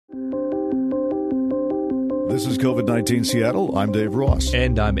This is COVID-19 Seattle. I'm Dave Ross.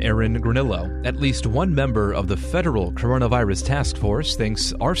 And I'm Aaron Granillo. At least one member of the federal coronavirus task force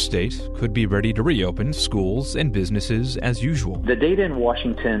thinks our state could be ready to reopen schools and businesses as usual. The data in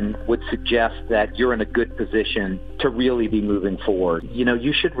Washington would suggest that you're in a good position to really be moving forward. You know,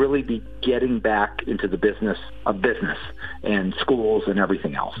 you should really be getting back into the business of business and schools and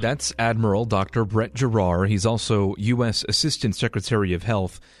everything else. That's Admiral Dr. Brett Giroir. He's also U.S. Assistant Secretary of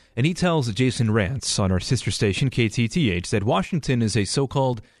Health. And he tells Jason Rantz on our sister station, KTTH, that Washington is a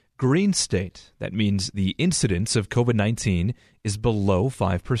so-called green state. That means the incidence of COVID-19 is below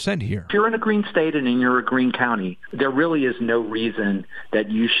 5% here. If you're in a green state and you're a green county, there really is no reason that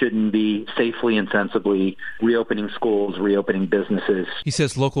you shouldn't be safely and sensibly reopening schools, reopening businesses. He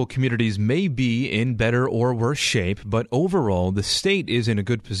says local communities may be in better or worse shape, but overall, the state is in a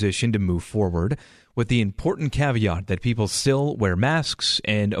good position to move forward, with the important caveat that people still wear masks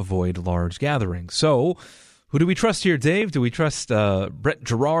and avoid large gatherings. So, who do we trust here, Dave? Do we trust Brett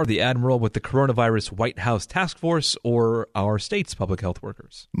Giroir, the Admiral with the Coronavirus White House Task Force, or our state's public health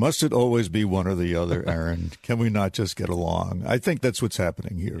workers? Must it always be one or the other, Aaron? Can we not just get along? I think that's what's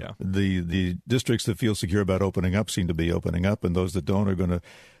happening here. Yeah. The districts that feel secure about opening up seem to be opening up, and those that don't are going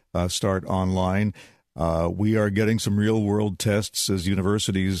to start online. We are getting some real-world tests as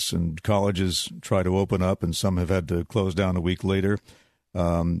universities and colleges try to open up, and some have had to close down a week later.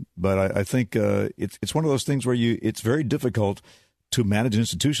 But I think it's one of those things where it's very difficult to manage an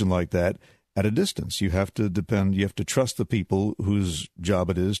institution like that at a distance. You have to trust the people whose job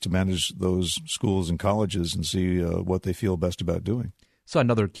it is to manage those schools and colleges and see what they feel best about doing. So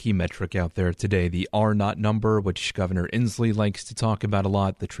another key metric out there today, the R0 number, which Governor Inslee likes to talk about a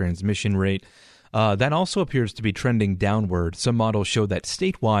lot, the transmission rate. That also appears to be trending downward. Some models show that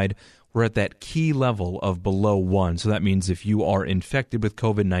statewide, we're at that key level of below 1. So that means if you are infected with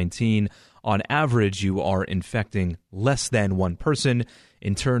COVID-19, on average, you are infecting less than one person.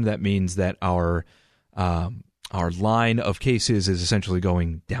 In turn, that means that our line of cases is essentially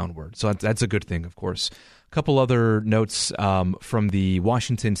going downward. So that's a good thing, of course. A couple other notes from the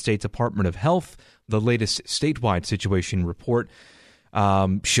Washington State Department of Health. The latest statewide situation report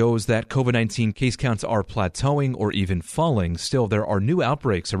shows that COVID-19 case counts are plateauing or even falling. Still, there are new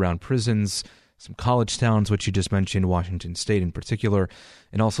outbreaks around prisons, some college towns, which you just mentioned, Washington State in particular,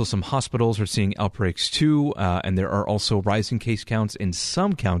 and also some hospitals are seeing outbreaks too, and there are also rising case counts in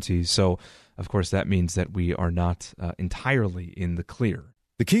some counties. So, of course, that means that we are not entirely in the clear.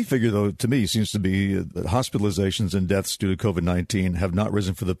 The key figure, though, to me, seems to be that hospitalizations and deaths due to COVID-19 have not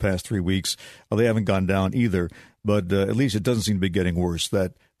risen for the past 3 weeks. They haven't gone down either, but at least it doesn't seem to be getting worse.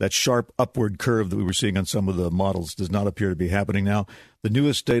 That sharp upward curve that we were seeing on some of the models does not appear to be happening now. The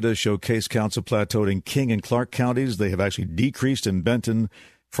newest data show case counts have plateaued in King and Clark counties. They have actually decreased in Benton,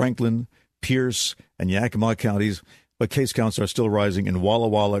 Franklin, Pierce, and Yakima counties, but case counts are still rising in Walla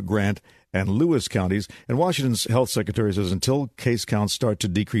Walla, Grant, and Lewis counties. And Washington's health secretary says until case counts start to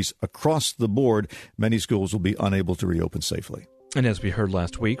decrease across the board, many schools will be unable to reopen safely. And as we heard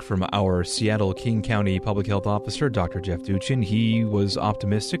last week from our Seattle King County Public Health Officer, Dr. Jeff Duchin, he was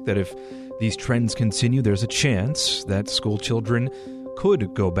optimistic that if these trends continue, there's a chance that school children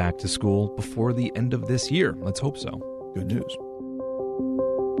could go back to school before the end of this year. Let's hope so. Good news.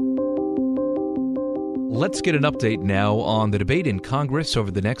 Let's get an update now on the debate in Congress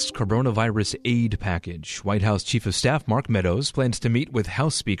over the next coronavirus aid package. White House Chief of Staff Mark Meadows plans to meet with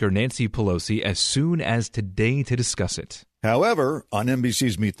House Speaker Nancy Pelosi as soon as today to discuss it. However, on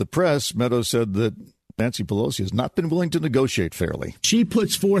NBC's Meet the Press, Meadows said that Nancy Pelosi has not been willing to negotiate fairly. She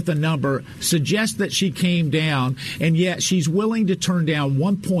puts forth a number, suggests that she came down, and yet she's willing to turn down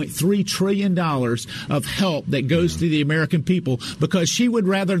 $1.3 trillion of help that goes to the American people because she would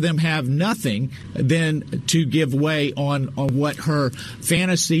rather them have nothing than to give way on what her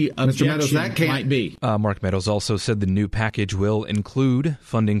fantasy objection might be. Mark Meadows also said the new package will include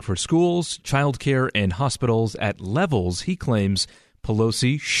funding for schools, childcare, and hospitals at levels he claims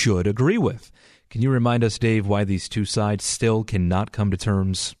Pelosi should agree with. Can you remind us, Dave, why these two sides still cannot come to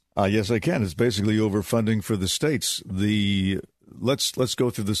terms? Yes, I can. It's basically over funding for the states. Let's go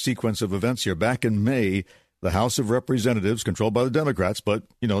through the sequence of events here. Back in May, the House of Representatives, controlled by the Democrats, but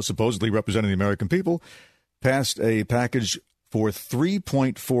supposedly representing the American people, passed a package for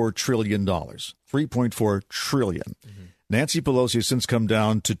 $3.4 trillion. $3.4 trillion. Mm-hmm. Nancy Pelosi has since come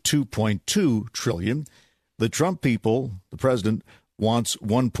down to $2.2 trillion. The Trump people, the president, wants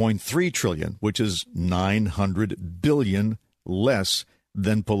 $1.3 trillion, which is $900 billion less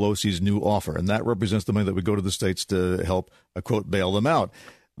than Pelosi's new offer. And that represents the money that would go to the states to help, quote, bail them out.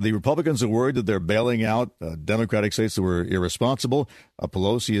 The Republicans are worried that they're bailing out Democratic states that were irresponsible.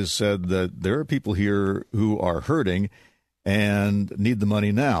 Pelosi has said that there are people here who are hurting and need the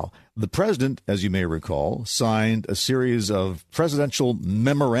money now. The president, as you may recall, signed a series of presidential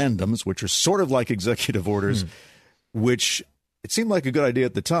memorandums, which are sort of like executive orders, which it seemed like a good idea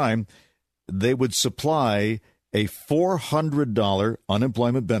at the time. They would supply a $400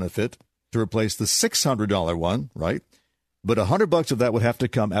 unemployment benefit to replace the $600 one, right? But $100 of that would have to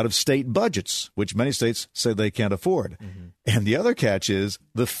come out of state budgets, which many states say they can't afford. And the other catch is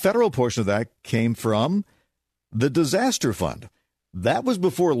the federal portion of that came from the disaster fund. That was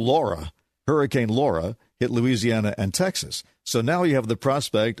before Hurricane Laura, hit Louisiana and Texas. So now you have the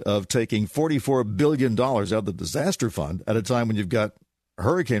prospect of taking $44 billion out of the disaster fund at a time when you've got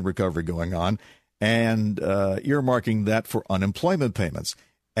hurricane recovery going on and earmarking that for unemployment payments.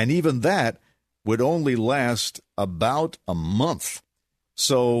 And even that would only last about a month.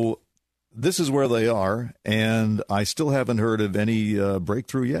 So this is where they are, and I still haven't heard of any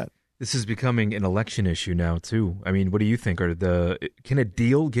breakthrough yet. This is becoming an election issue now, too. I mean, what do you think? Can a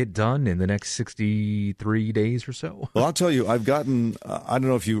deal get done in the next 63 days or so? Well, I'll tell you, I've gotten, I don't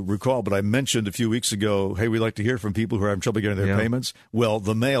know if you recall, but I mentioned a few weeks ago, hey, we'd like to hear from people who are having trouble getting their payments. Well,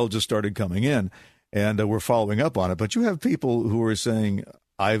 the mail just started coming in, and we're following up on it. But you have people who are saying,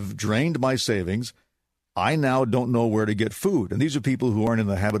 I've drained my savings. I now don't know where to get food. And these are people who aren't in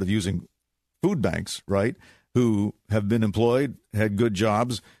the habit of using food banks, right, who have been employed, had good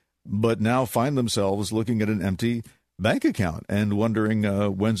jobs, but now find themselves looking at an empty bank account and wondering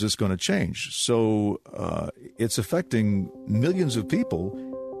when's this going to change. So it's affecting millions of people,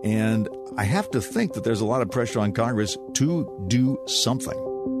 and I have to think that there's a lot of pressure on Congress to do something.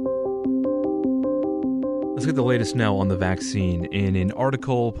 Let's get the latest now on the vaccine. In an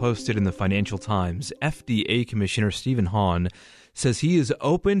article posted in the Financial Times, FDA Commissioner Stephen Hahn says he is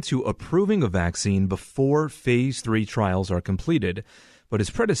open to approving a vaccine before Phase 3 trials are completed. But his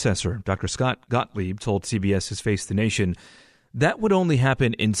predecessor, Dr. Scott Gottlieb, told CBS's Face the Nation that would only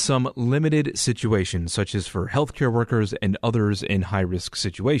happen in some limited situations, such as for healthcare workers and others in high-risk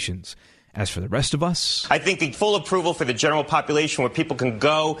situations. As for the rest of us, I think the full approval for the general population where people can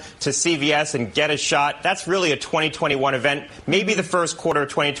go to CVS and get a shot, that's really a 2021 event, maybe the first quarter of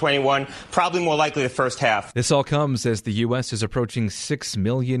 2021, probably more likely the first half. This all comes as the U.S. is approaching 6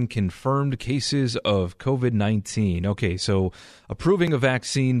 million confirmed cases of COVID-19. Okay, so approving a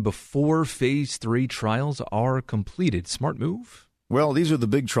vaccine before Phase 3 trials are completed. Smart move? Well, these are the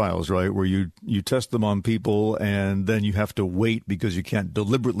big trials, right, where you test them on people and then you have to wait because you can't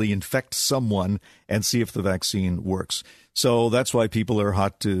deliberately infect someone and see if the vaccine works. So that's why people are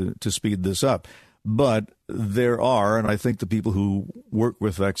hot to speed this up. But there are, and I think the people who work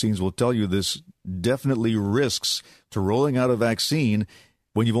with vaccines will tell you this, definitely risks to rolling out a vaccine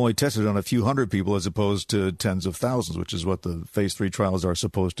when you've only tested on a few hundred people as opposed to tens of thousands, which is what the Phase 3 trials are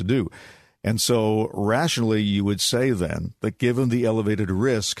supposed to do. And so rationally, you would say then that given the elevated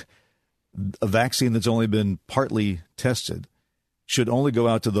risk, a vaccine that's only been partly tested should only go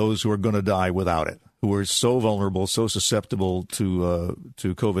out to those who are going to die without it, who are so vulnerable, so susceptible to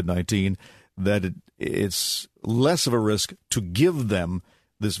COVID-19 that it's less of a risk to give them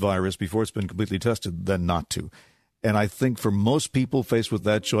this virus before it's been completely tested than not to. And I think for most people faced with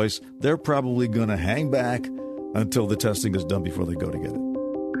that choice, they're probably going to hang back until the testing is done before they go to get it.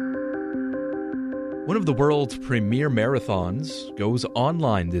 One of the world's premier marathons goes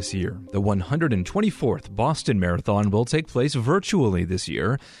online this year. The 124th Boston Marathon will take place virtually this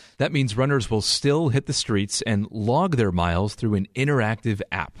year. That means runners will still hit the streets and log their miles through an interactive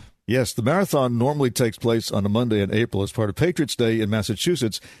app. Yes, the marathon normally takes place on a Monday in April as part of Patriots' Day in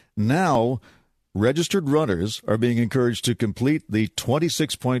Massachusetts. Now, registered runners are being encouraged to complete the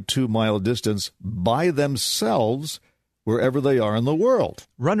 26.2-mile distance by themselves wherever they are in the world.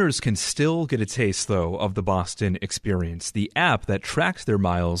 Runners can still get a taste, though, of the Boston experience. The app that tracks their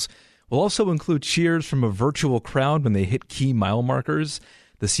miles will also include cheers from a virtual crowd when they hit key mile markers.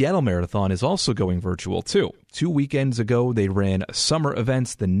 The Seattle Marathon is also going virtual, too. 2 weekends ago, they ran summer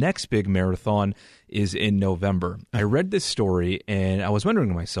events. The next big marathon is in November. I read this story, and I was wondering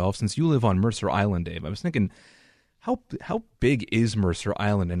to myself, since you live on Mercer Island, Dave, I was thinking, How big is Mercer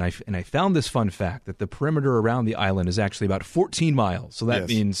Island? And I found this fun fact that the perimeter around the island is actually about 14 miles. So that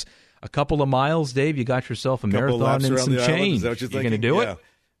means a couple of miles, Dave, you got yourself a marathon and some change. Is that what you're going to do it?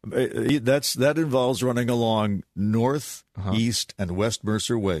 That involves running along north, east, and west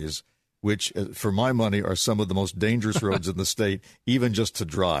Mercer ways, which, for my money, are some of the most dangerous roads in the state, even just to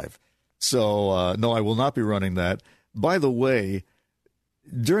drive. So, no, I will not be running that. By the way,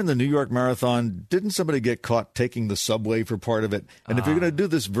 During the New York Marathon, didn't somebody get caught taking the subway for part of it? And if you're going to do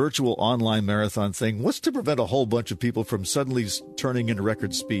this virtual online marathon thing, what's to prevent a whole bunch of people from suddenly turning into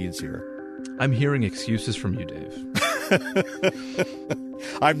record speeds here? I'm hearing excuses from you, Dave.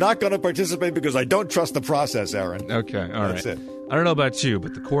 I'm not going to participate because I don't trust the process, Aaron. Okay, all right. That's it. I don't know about you,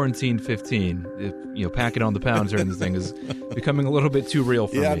 but the quarantine 15, packing on the pounds during the thing is becoming a little bit too real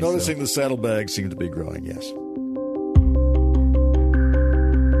for me. Yeah, I'm noticing the saddlebags seem to be growing, yes.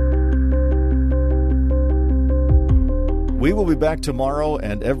 We will be back tomorrow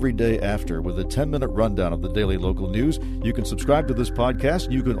and every day after with a 10-minute rundown of the daily local news. You can subscribe to this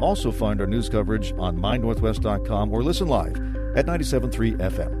podcast. You can also find our news coverage on mynorthwest.com or listen live at 97.3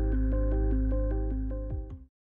 FM.